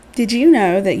Did you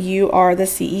know that you are the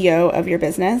CEO of your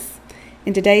business?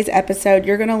 In today's episode,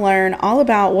 you're going to learn all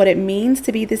about what it means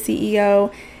to be the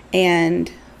CEO and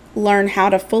learn how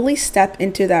to fully step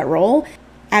into that role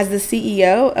as the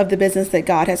CEO of the business that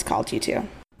God has called you to.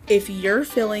 If you're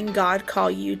feeling God call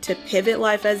you to pivot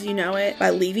life as you know it by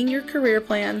leaving your career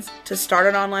plans to start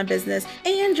an online business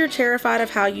and you're terrified of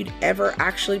how you'd ever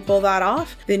actually pull that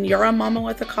off, then you're a mama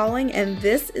with a calling and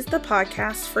this is the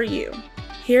podcast for you.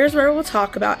 Here's where we'll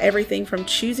talk about everything from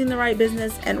choosing the right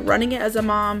business and running it as a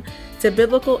mom to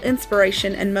biblical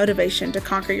inspiration and motivation to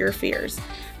conquer your fears.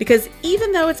 Because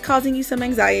even though it's causing you some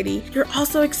anxiety, you're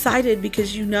also excited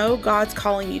because you know God's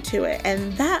calling you to it.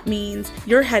 And that means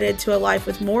you're headed to a life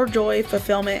with more joy,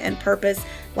 fulfillment, and purpose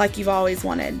like you've always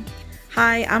wanted.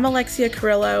 Hi, I'm Alexia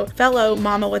Carrillo, fellow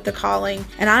mama with a calling,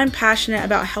 and I'm passionate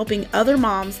about helping other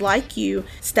moms like you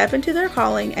step into their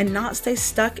calling and not stay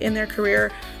stuck in their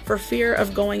career for fear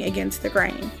of going against the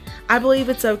grain. I believe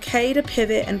it's okay to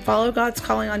pivot and follow God's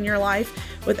calling on your life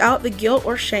without the guilt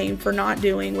or shame for not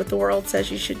doing what the world says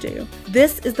you should do.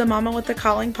 This is the Mama with a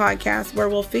Calling podcast, where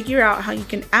we'll figure out how you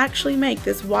can actually make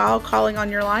this wild calling on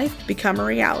your life become a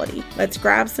reality. Let's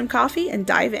grab some coffee and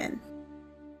dive in.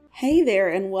 Hey there,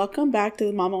 and welcome back to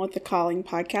the Mama with a Calling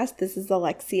podcast. This is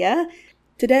Alexia.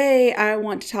 Today, I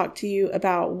want to talk to you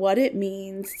about what it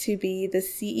means to be the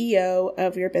CEO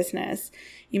of your business.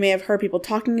 You may have heard people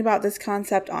talking about this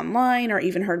concept online or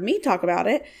even heard me talk about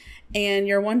it, and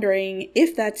you're wondering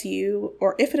if that's you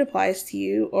or if it applies to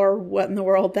you or what in the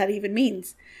world that even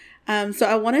means. So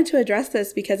I wanted to address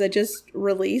this because I just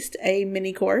released a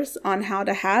mini course on how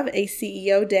to have a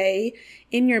CEO day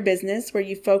in your business where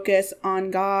you focus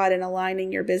on God and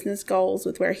aligning your business goals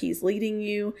with where He's leading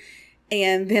you.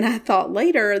 And then I thought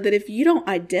later that if you don't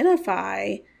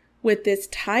identify with this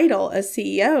title as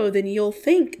CEO, then you'll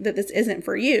think that this isn't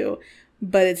for you,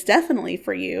 but it's definitely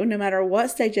for you no matter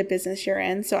what stage of business you're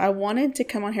in. So I wanted to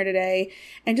come on here today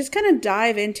and just kind of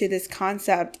dive into this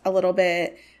concept a little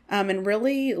bit and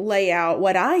really lay out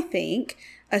what I think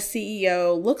a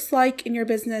CEO looks like in your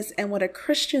business and what a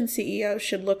Christian CEO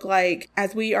should look like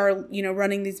as we are,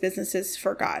 running these businesses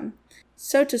for God.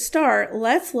 So to start,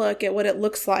 let's look at what it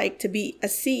looks like to be a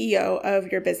CEO of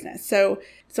your business. So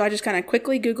I just kind of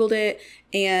quickly Googled it,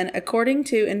 and according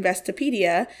to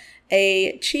Investopedia,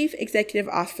 a chief executive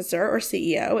officer or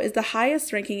CEO is the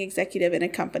highest ranking executive in a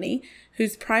company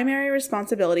whose primary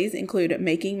responsibilities include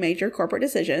making major corporate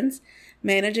decisions,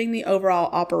 managing the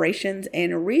overall operations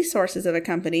and resources of a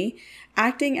company,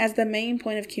 acting as the main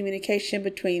point of communication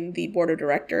between the board of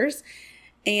directors,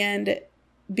 and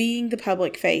being the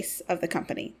public face of the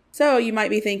company. So you might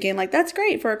be thinking, that's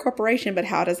great for a corporation, but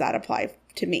how does that apply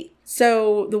to me?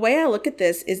 So the way I look at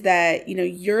this is that,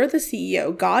 you're the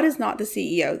CEO. God is not the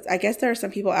CEO. I guess there are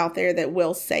some people out there that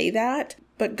will say that,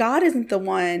 but God isn't the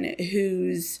one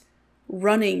who's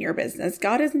running your business.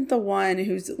 God isn't the one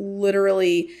who's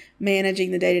literally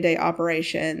managing the day-to-day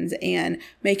operations and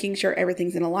making sure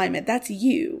everything's in alignment. That's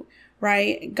you.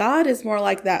 Right? God is more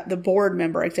like the board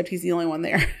member, except He's the only one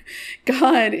there.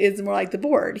 God is more like the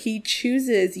board. He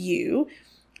chooses you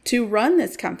to run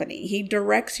this company. He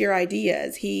directs your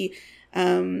ideas. He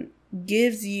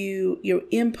gives you your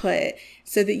input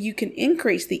so that you can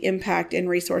increase the impact and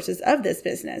resources of this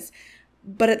business.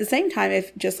 But at the same time,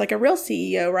 if just like a real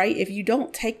CEO, right? If you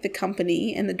don't take the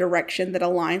company in the direction that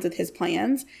aligns with His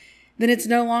plans, then it's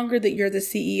no longer that you're the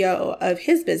CEO of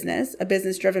His business, a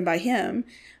business driven by Him,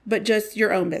 but just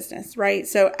your own business, right?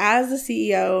 So as the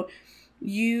CEO,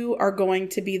 you are going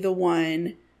to be the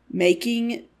one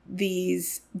making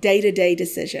these day-to-day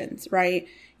decisions, right?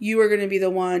 You are going to be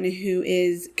the one who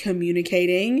is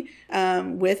communicating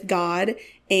with God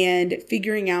and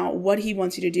figuring out what He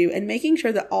wants you to do and making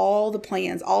sure that all the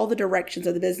plans, all the directions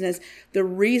of the business, the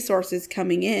resources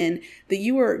coming in, that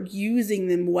you are using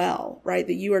them well, right?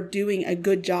 That you are doing a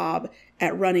good job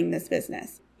at running this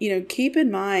business. Keep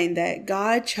in mind that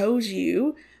God chose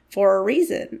you for a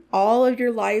reason. All of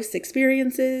your life's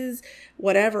experiences,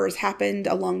 whatever has happened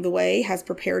along the way has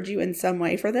prepared you in some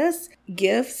way for this.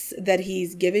 Gifts that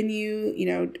He's given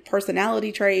you,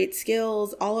 personality traits,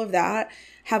 skills, all of that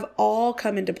have all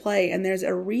come into play. And there's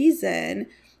a reason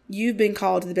you've been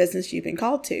called to the business you've been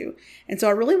called to. And so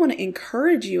I really want to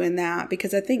encourage you in that,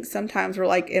 because I think sometimes we're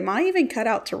like, am I even cut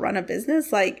out to run a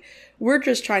business? We're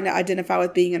just trying to identify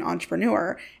with being an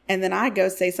entrepreneur. And then I go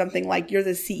say something like, you're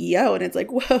the CEO. And it's like,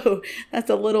 whoa, that's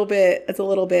a little bit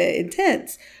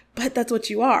intense, but that's what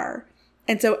you are.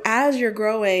 And so as you're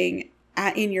growing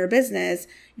in your business,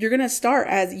 you're going to start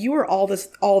as you are all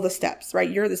the steps, right?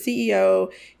 You're the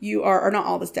CEO. You are, or not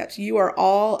all the steps. You are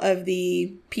all of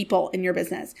the people in your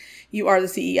business. You are the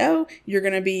CEO. You're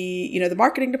going to be, the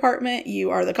marketing department. You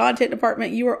are the content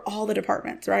department. You are all the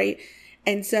departments, right?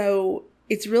 And so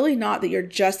it's really not that you're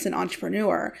just an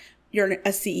entrepreneur. You're a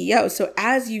CEO. So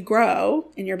as you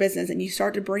grow in your business and you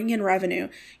start to bring in revenue,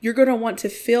 you're going to want to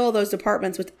fill those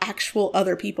departments with actual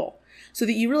other people, so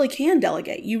that you really can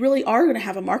delegate. You really are going to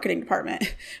have a marketing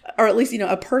department, or at least,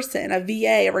 a person, a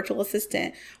VA, a virtual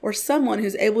assistant, or someone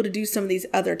who's able to do some of these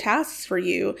other tasks for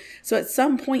you. So at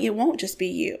some point, it won't just be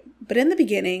you. But in the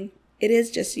beginning, it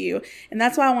is just you. And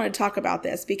that's why I want to talk about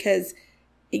this, because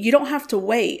you don't have to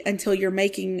wait until you're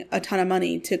making a ton of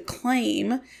money to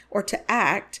claim or to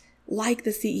act like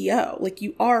the CEO, like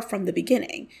you are from the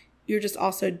beginning. You're just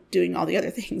also doing all the other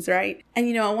things, right?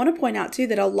 And, I want to point out too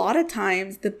that a lot of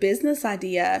times the business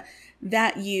idea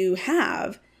that you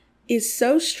have is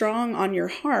so strong on your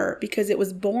heart because it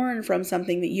was born from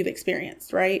something that you've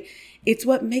experienced, right? It's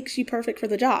what makes you perfect for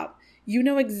the job. You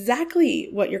know exactly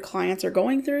what your clients are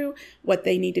going through, what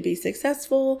they need to be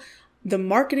successful, the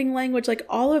marketing language, like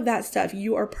all of that stuff.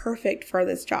 You are perfect for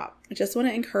this job. I just want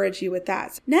to encourage you with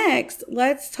that. Next,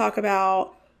 let's talk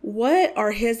about what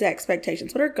are his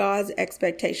expectations? What are God's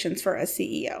expectations for a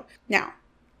CEO? Now,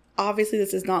 obviously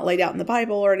this is not laid out in the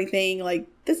Bible or anything. Like,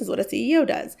 this is what a CEO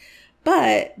does.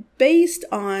 But based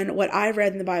on what I've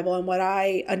read in the Bible and what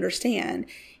I understand,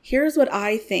 here's what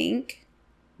I think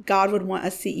God would want a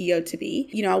CEO to be.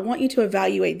 I want you to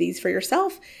evaluate these for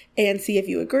yourself and see if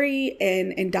you agree,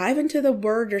 and dive into the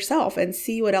word yourself and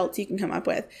see what else you can come up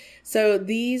with. So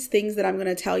these things that I'm going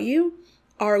to tell you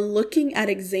are looking at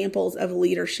examples of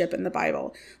leadership in the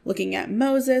Bible, looking at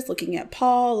Moses, looking at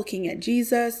Paul, looking at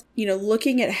Jesus,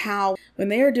 looking at how when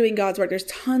they are doing God's work, there's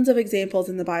tons of examples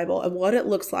in the Bible of what it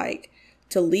looks like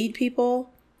to lead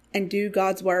people and do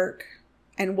God's work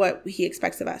and what he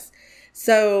expects of us.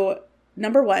 So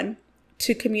number one,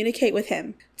 to communicate with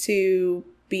him, to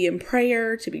be in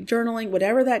prayer, to be journaling,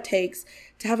 whatever that takes,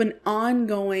 to have an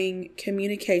ongoing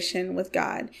communication with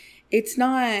God. It's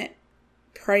not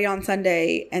pray on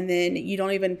Sunday and then you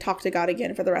don't even talk to God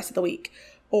again for the rest of the week,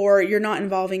 or you're not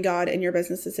involving God in your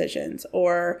business decisions,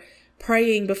 or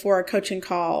praying before a coaching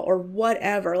call, or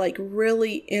whatever, like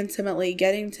really intimately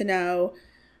getting to know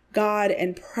God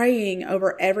and praying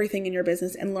over everything in your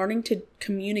business and learning to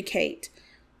communicate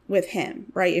with him,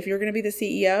 right? If you're going to be the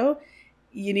CEO,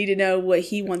 you need to know what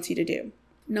he wants you to do.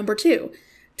 Number two,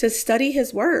 to study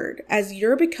his word. As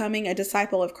you're becoming a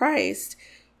disciple of Christ,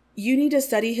 you need to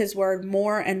study his word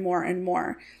more and more and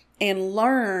more and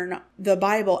learn the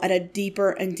Bible at a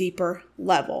deeper and deeper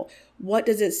level. What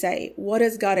does it say? What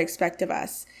does God expect of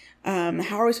us?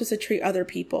 How are we supposed to treat other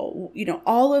people?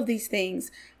 All of these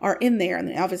things are in there.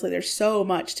 And obviously there's so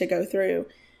much to go through,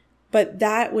 but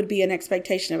that would be an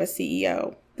expectation of a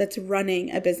CEO that's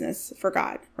running a business for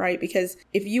God, right? Because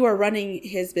if you are running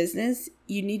his business,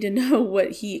 you need to know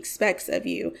what he expects of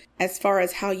you as far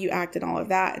as how you act and all of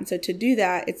that. And so to do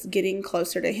that, it's getting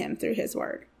closer to him through his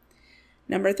word.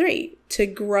 Number three, to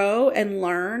grow and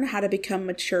learn how to become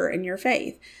mature in your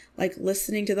faith, like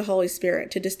listening to the Holy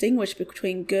Spirit, to distinguish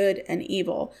between good and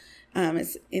evil.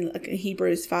 It's in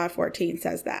Hebrews 5:14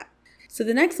 says that. So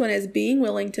the next one is being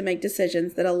willing to make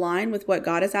decisions that align with what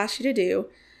God has asked you to do,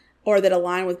 or that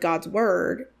align with God's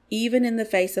word, even in the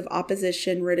face of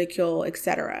opposition, ridicule,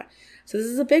 etc. So this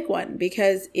is a big one,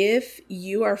 because if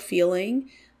you are feeling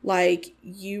like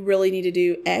you really need to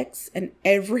do X and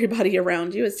everybody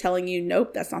around you is telling you,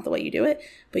 nope, that's not the way you do it,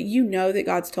 but that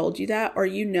God's told you that, or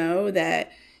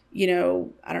that,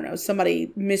 I don't know,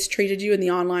 somebody mistreated you in the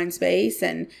online space,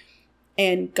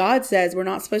 and God says we're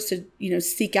not supposed to,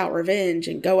 seek out revenge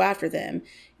and go after them.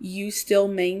 You still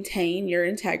maintain your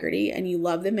integrity and you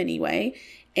love them anyway.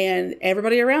 And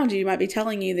everybody around you might be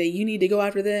telling you that you need to go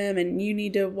after them and you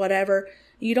need to whatever.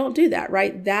 You don't do that,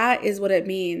 right? That is what it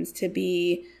means to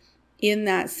be in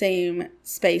that same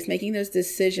space, making those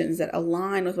decisions that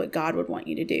align with what God would want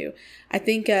you to do. I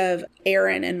think of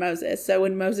Aaron and Moses. So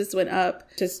when Moses went up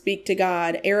to speak to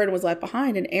God, Aaron was left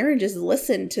behind, and Aaron just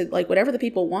listened to whatever the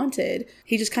people wanted.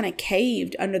 He just kind of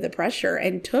caved under the pressure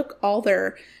and took all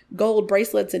their gold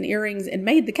bracelets and earrings and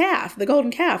made the golden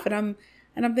calf.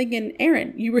 And I'm thinking,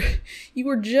 Aaron, you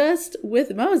were just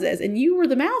with Moses and you were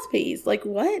the mouthpiece. Like,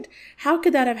 what? How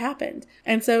could that have happened?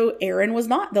 And so Aaron was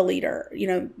not the leader.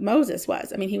 Moses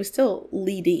was. I mean, he was still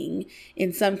leading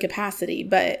in some capacity.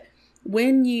 But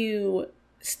when you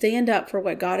stand up for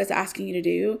what God is asking you to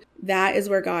do, that is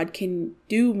where God can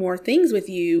do more things with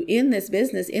you in this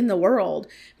business, in the world,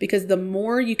 because the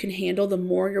more you can handle, the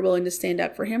more you're willing to stand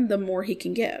up for him, the more he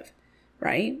can give,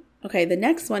 right? Okay, the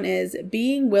next one is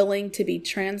being willing to be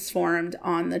transformed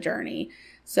on the journey.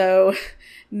 So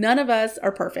none of us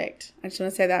are perfect. I just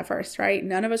want to say that first, right?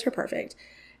 None of us are perfect.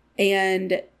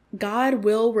 And God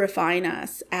will refine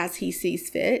us as he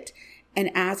sees fit and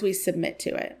as we submit to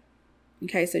it.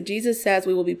 Okay, so Jesus says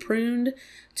we will be pruned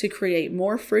to create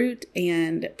more fruit,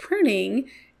 and pruning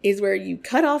is where you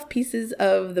cut off pieces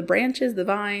of the branches, the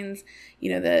vines,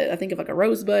 I think of like a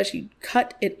rose bush, you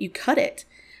cut it,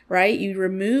 right? You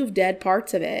remove dead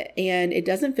parts of it, and it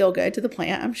doesn't feel good to the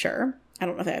plant, I'm sure. I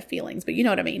don't know if I have feelings, but you know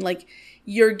what I mean? Like,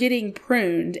 you're getting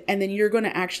pruned, and then you're going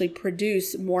to actually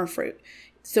produce more fruit.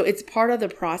 So it's part of the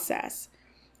process.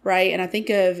 Right. And I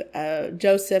think of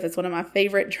Joseph as one of my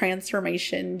favorite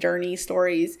transformation journey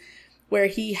stories, where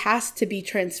he has to be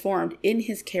transformed in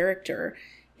his character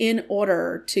in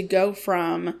order to go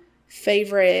from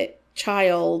favorite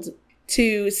child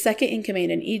to second in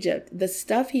command in Egypt. The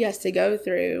stuff he has to go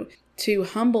through to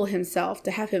humble himself,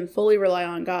 to have him fully rely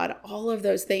on God, all of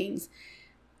those things.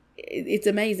 It's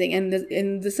amazing.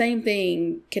 And the same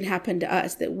thing can happen to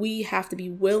us, that we have to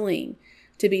be willing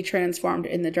to be transformed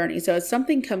in the journey. So if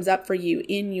something comes up for you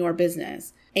in your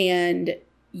business and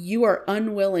you are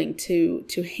unwilling to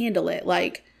handle it,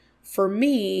 like for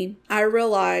me, I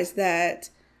realized that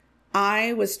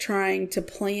I was trying to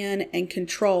plan and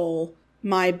control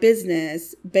my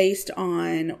business based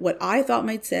on what I thought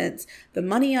made sense, the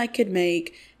money I could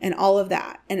make, and all of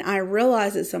that. And I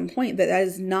realized at some point that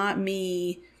is not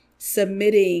me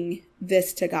submitting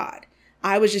this to God.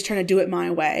 I was just trying to do it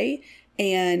my way.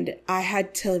 And I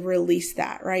had to release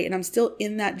that, right? And I'm still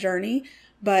in that journey,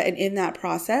 and in that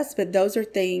process. But those are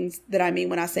things that I mean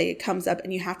when I say it comes up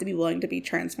and you have to be willing to be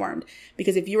transformed.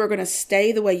 Because if you are going to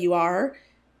stay the way you are,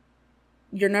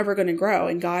 you're never going to grow.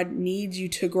 And God needs you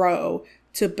to grow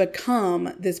to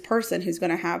become this person who's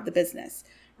going to have the business,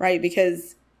 right?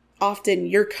 Because often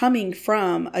you're coming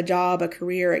from a job, a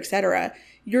career, etc.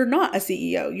 You're not a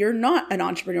CEO. You're not an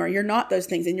entrepreneur. You're not those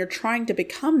things. And you're trying to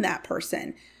become that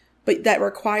person. But that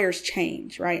requires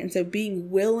change, right? And so being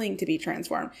willing to be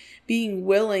transformed, being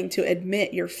willing to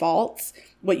admit your faults,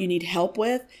 what you need help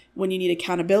with, when you need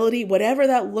accountability, whatever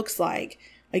that looks like.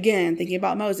 Again, thinking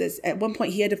about Moses, at one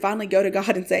point he had to finally go to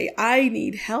God and say, I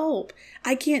need help.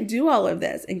 I can't do all of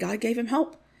this. And God gave him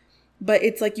help. But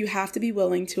it's like you have to be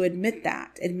willing to admit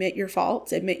that, admit your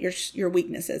faults, admit your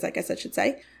weaknesses, I guess I should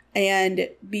say, and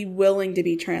be willing to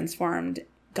be transformed.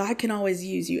 God can always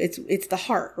use you. It's the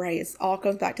heart, right? It all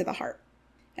comes back to the heart.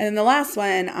 And then the last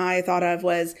one I thought of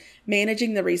was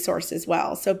managing the resources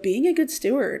well. So being a good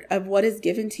steward of what is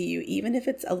given to you, even if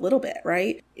it's a little bit,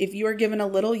 right? If you are given a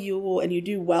little, and you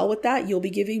do well with that, you'll be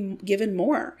given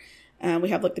more. We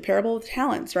have like the parable of the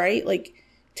talents, right? Like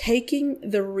taking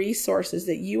the resources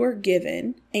that you are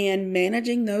given and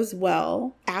managing those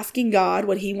well, asking God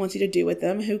what he wants you to do with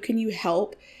them. Who can you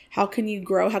help? How can you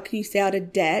grow? How can you stay out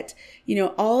of debt?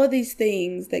 All of these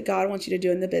things that God wants you to do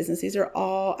in the business, these are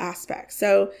all aspects.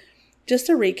 So just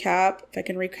to recap, if I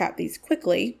can recap these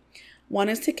quickly, 1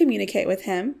 is to communicate with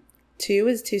him. 2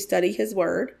 is to study his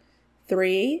word.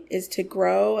 3 is to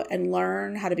grow and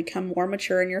learn how to become more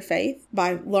mature in your faith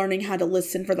by learning how to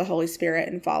listen for the Holy Spirit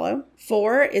and follow.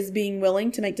 4 is being willing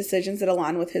to make decisions that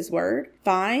align with his word.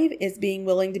 5 is being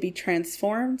willing to be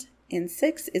transformed. And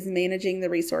 6 is managing the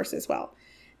resources well.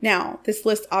 Now, this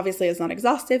list obviously is not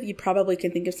exhaustive. You probably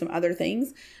can think of some other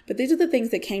things, but these are the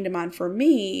things that came to mind for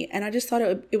me. And I just thought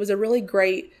it was a really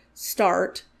great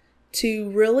start to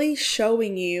really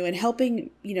showing you and helping,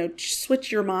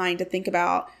 switch your mind to think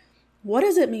about, what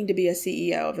does it mean to be a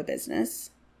CEO of a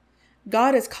business?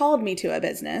 God has called me to a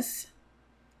business,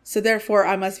 so therefore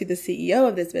I must be the CEO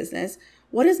of this business.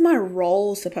 What is my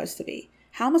role supposed to be?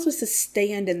 How am I supposed to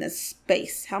stand in this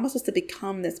space? How am I supposed to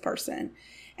become this person?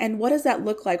 And what does that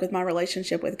look like with my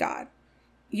relationship with God?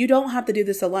 You don't have to do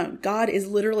this alone. God is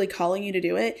literally calling you to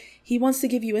do it. He wants to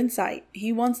give you insight.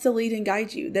 He wants to lead and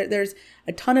guide you. There's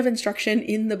a ton of instruction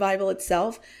in the Bible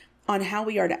itself on how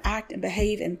we are to act and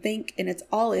behave and think, and it's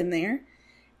all in there.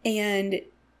 And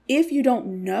if you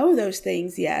don't know those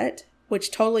things yet, which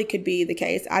totally could be the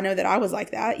case. I know that I was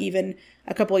like that. Even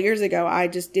a couple of years ago, I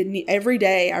just didn't, every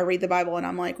day I read the Bible and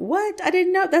I'm like, what? I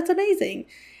didn't know. That's amazing.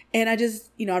 And I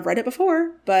just, I've read it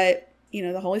before, but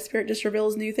the Holy Spirit just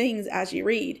reveals new things as you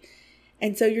read.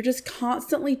 And so you're just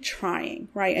constantly trying,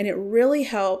 right? And it really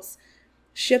helps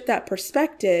shift that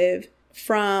perspective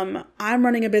from I'm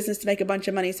running a business to make a bunch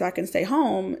of money so I can stay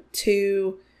home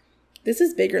to this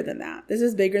is bigger than that. This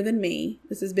is bigger than me.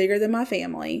 This is bigger than my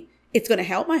family. It's going to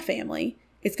help my family.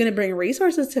 It's going to bring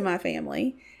resources to my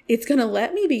family. It's going to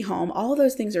let me be home. All of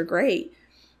those things are great.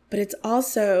 But it's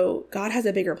also, God has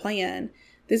a bigger plan.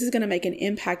 This is going to make an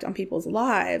impact on people's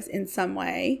lives in some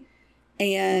way.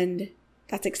 And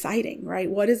that's exciting, right?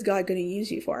 What is God going to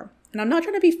use you for? And I'm not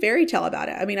trying to be fairy tale about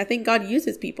it. I mean, I think God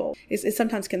uses people. It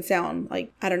sometimes can sound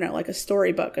like, I don't know, like a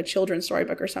storybook, a children's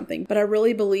storybook or something. But I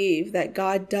really believe that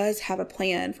God does have a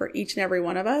plan for each and every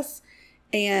one of us.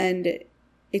 And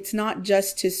it's not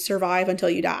just to survive until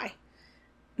you die.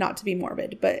 Not to be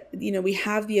morbid, but we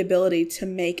have the ability to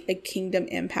make a kingdom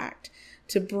impact,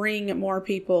 to bring more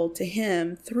people to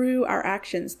Him through our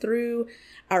actions, through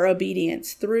our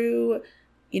obedience, through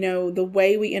the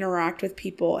way we interact with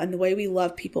people and the way we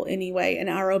love people anyway. And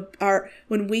our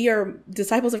when we are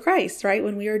disciples of Christ, right?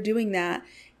 When we are doing that,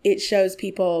 it shows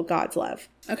people God's love.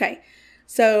 Okay.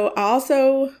 So I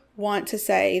also want to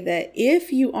say that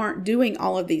if you aren't doing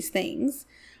all of these things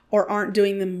or aren't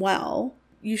doing them well,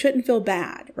 you shouldn't feel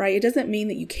bad, right? It doesn't mean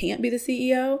that you can't be the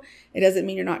CEO. It doesn't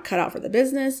mean you're not cut out for the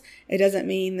business. It doesn't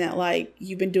mean that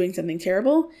you've been doing something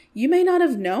terrible. You may not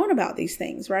have known about these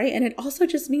things, right? And it also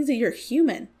just means that you're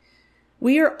human.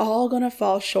 We are all going to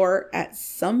fall short at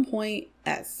some point,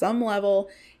 at some level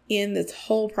in this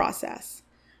whole process.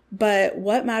 But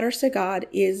what matters to God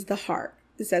is the heart.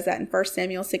 It says that in 1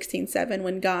 Samuel 16:7,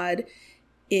 when God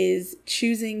is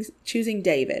choosing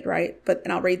David, right?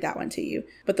 And I'll read that one to you.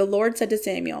 But the Lord said to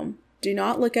Samuel, do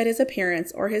not look at his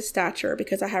appearance or his stature,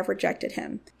 because I have rejected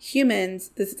him.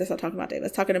 Humans, this is not talking about David,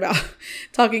 it's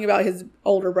talking about his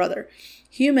older brother.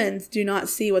 Humans do not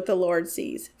see what the Lord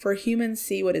sees, for humans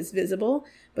see what is visible,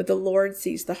 but the Lord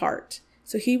sees the heart.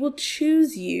 So He will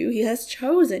choose you. He has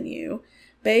chosen you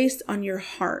based on your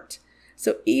heart.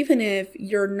 So even if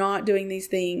you're not doing these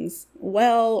things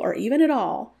well, or even at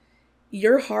all,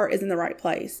 your heart is in the right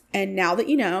place. And now that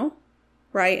you know,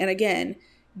 right? And again,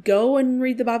 go and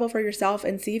read the Bible for yourself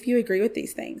and see if you agree with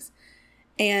these things.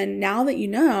 And now that you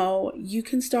know, you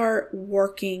can start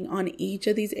working on each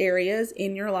of these areas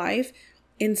in your life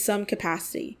in some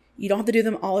capacity. You don't have to do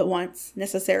them all at once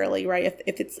necessarily, right?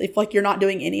 If you're not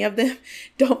doing any of them,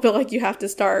 don't feel like you have to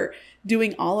start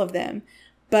doing all of them.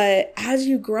 But as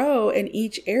you grow in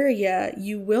each area,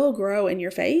 you will grow in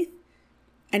your faith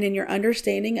and in your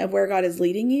understanding of where God is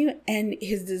leading you and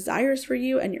His desires for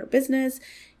you and your business.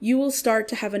 You will start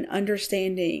to have an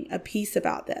understanding, a peace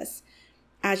about this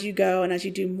as you go and as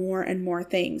you do more and more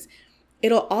things.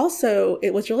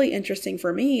 What's really interesting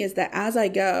for me is that as I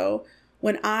go,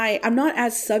 when I'm not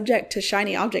as subject to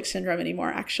shiny object syndrome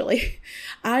anymore, actually.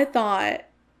 I thought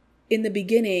in the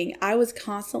beginning, I was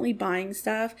constantly buying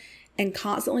stuff and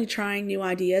constantly trying new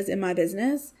ideas in my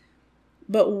business.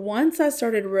 But once I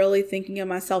started really thinking of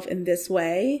myself in this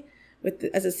way,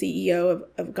 as a CEO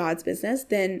of God's business,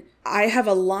 then I have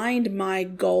aligned my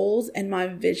goals and my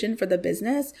vision for the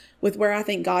business with where I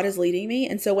think God is leading me.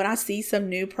 And so when I see some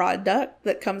new product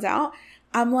that comes out,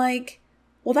 I'm like,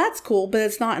 well, that's cool, but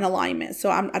it's not in alignment.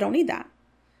 So I don't need that,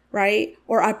 right?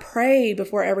 Or I pray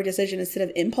before every decision. Instead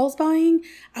of impulse buying,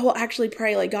 I will actually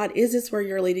pray like, God, is this where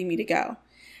you're leading me to go?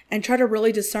 And try to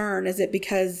really discern, is it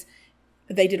because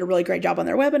they did a really great job on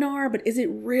their webinar, but is it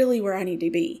really where I need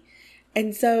to be?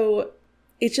 And so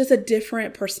it's just a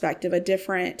different perspective, a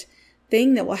different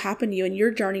thing that will happen to you, and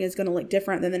your journey is going to look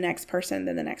different than the next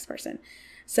person.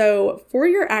 So for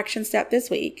your action step this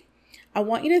week, I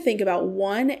want you to think about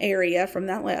one area from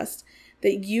that list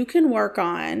that you can work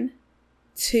on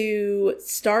to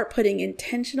start putting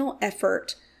intentional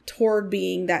effort toward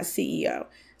being that CEO.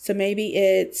 So maybe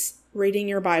it's reading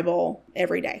your Bible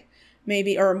every day.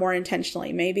 Maybe, or more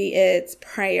intentionally, maybe it's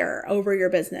prayer over your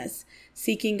business,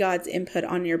 seeking God's input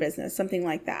on your business, something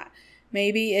like that.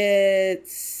 Maybe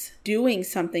it's doing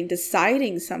something,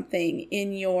 deciding something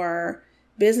in your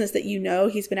business that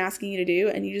He's been asking you to do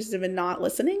and you just have been not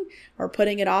listening or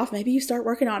putting it off. Maybe you start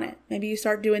working on it. Maybe you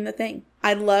start doing the thing.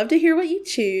 I'd love to hear what you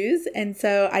choose. And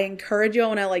so I encourage you, I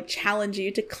want to challenge you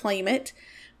to claim it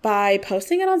by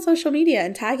posting it on social media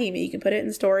and tagging me. You can put it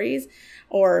in stories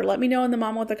or let me know in the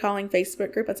Mama with a Calling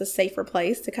Facebook group. It's a safer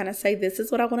place to kind of say, this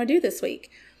is what I want to do this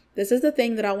week. This is the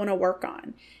thing that I want to work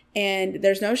on. And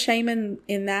there's no shame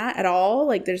in that at all.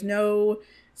 There's no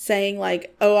saying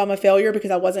oh, I'm a failure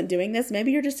because I wasn't doing this.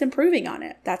 Maybe you're just improving on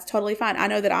it. That's totally fine. I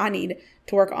know that I need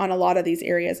to work on a lot of these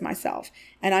areas myself,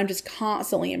 and I'm just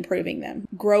constantly improving them.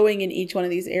 Growing in each one of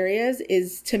these areas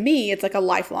is, to me, it's like a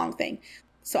lifelong thing.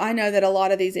 So I know that a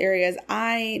lot of these areas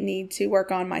I need to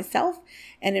work on myself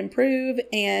and improve.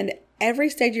 And every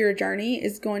stage of your journey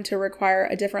is going to require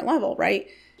a different level, right?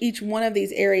 Each one of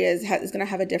these areas is going to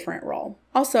have a different role.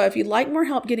 Also, if you'd like more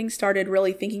help getting started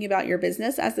really thinking about your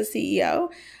business as the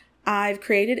CEO, I've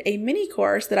created a mini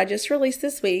course that I just released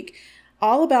this week,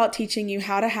 all about teaching you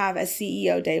how to have a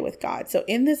CEO day with God. So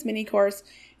in this mini course,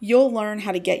 you'll learn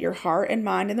how to get your heart and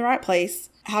mind in the right place,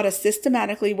 how to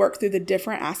systematically work through the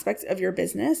different aspects of your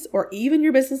business or even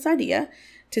your business idea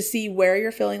to see where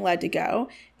you're feeling led to go,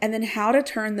 and then how to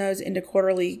turn those into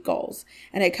quarterly goals.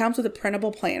 And it comes with a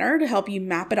printable planner to help you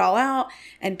map it all out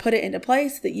and put it into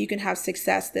place so that you can have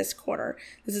success this quarter.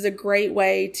 This is a great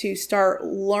way to start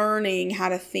learning how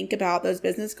to think about those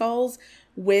business goals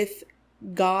with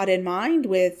God in mind,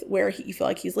 with where you feel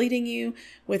like He's leading you,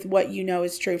 with what you know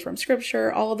is true from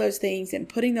Scripture, all of those things, and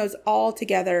putting those all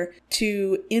together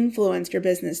to influence your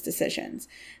business decisions.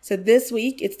 So this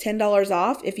week, it's $10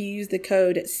 off if you use the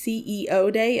code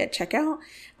CEO Day at checkout.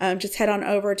 Just head on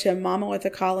over to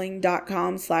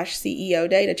mamawithacalling.com/CEO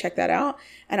Day to check that out,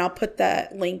 and I'll put the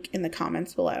link in the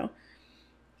comments below.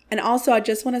 And also, I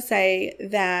just want to say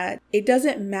that it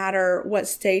doesn't matter what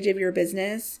stage of your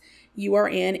business you are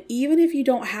in, even if you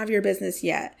don't have your business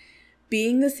yet.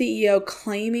 Being the CEO,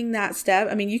 claiming that step,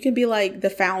 I mean, you can be like the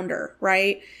founder,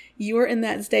 right? You are in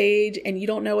that stage and you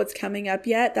don't know what's coming up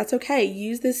yet. That's okay.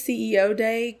 Use this CEO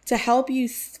Day to help you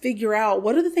figure out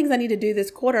what are the things I need to do this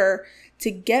quarter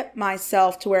to get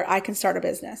myself to where I can start a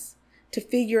business, to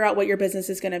figure out what your business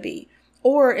is going to be.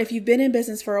 Or if you've been in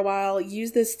business for a while,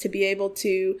 use this to be able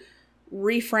to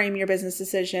reframe your business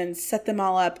decisions, set them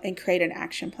all up, and create an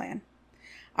action plan.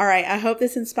 All right, I hope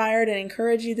this inspired and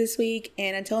encouraged you this week.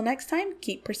 And until next time,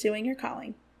 keep pursuing your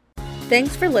calling.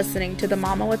 Thanks for listening to the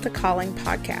Mama with a Calling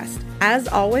podcast. As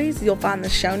always, you'll find the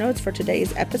show notes for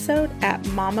today's episode at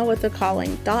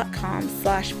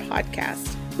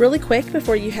mamawithacalling.com/podcast. Really quick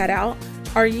before you head out,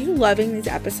 are you loving these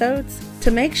episodes?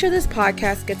 To make sure this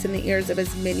podcast gets in the ears of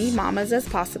as many mamas as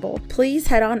possible, please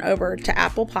head on over to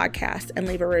Apple Podcasts and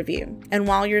leave a review. And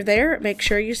while you're there, make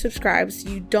sure you subscribe so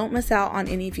you don't miss out on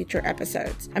any future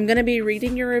episodes. I'm going to be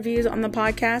reading your reviews on the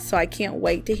podcast, so I can't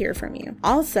wait to hear from you.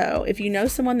 Also, if you know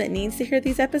someone that needs to hear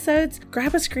these episodes,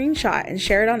 grab a screenshot and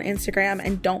share it on Instagram,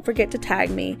 and don't forget to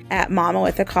tag me at Mama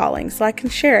with a Calling so I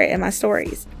can share it in my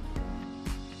stories.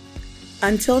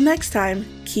 Until next time,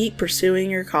 keep pursuing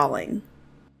your calling.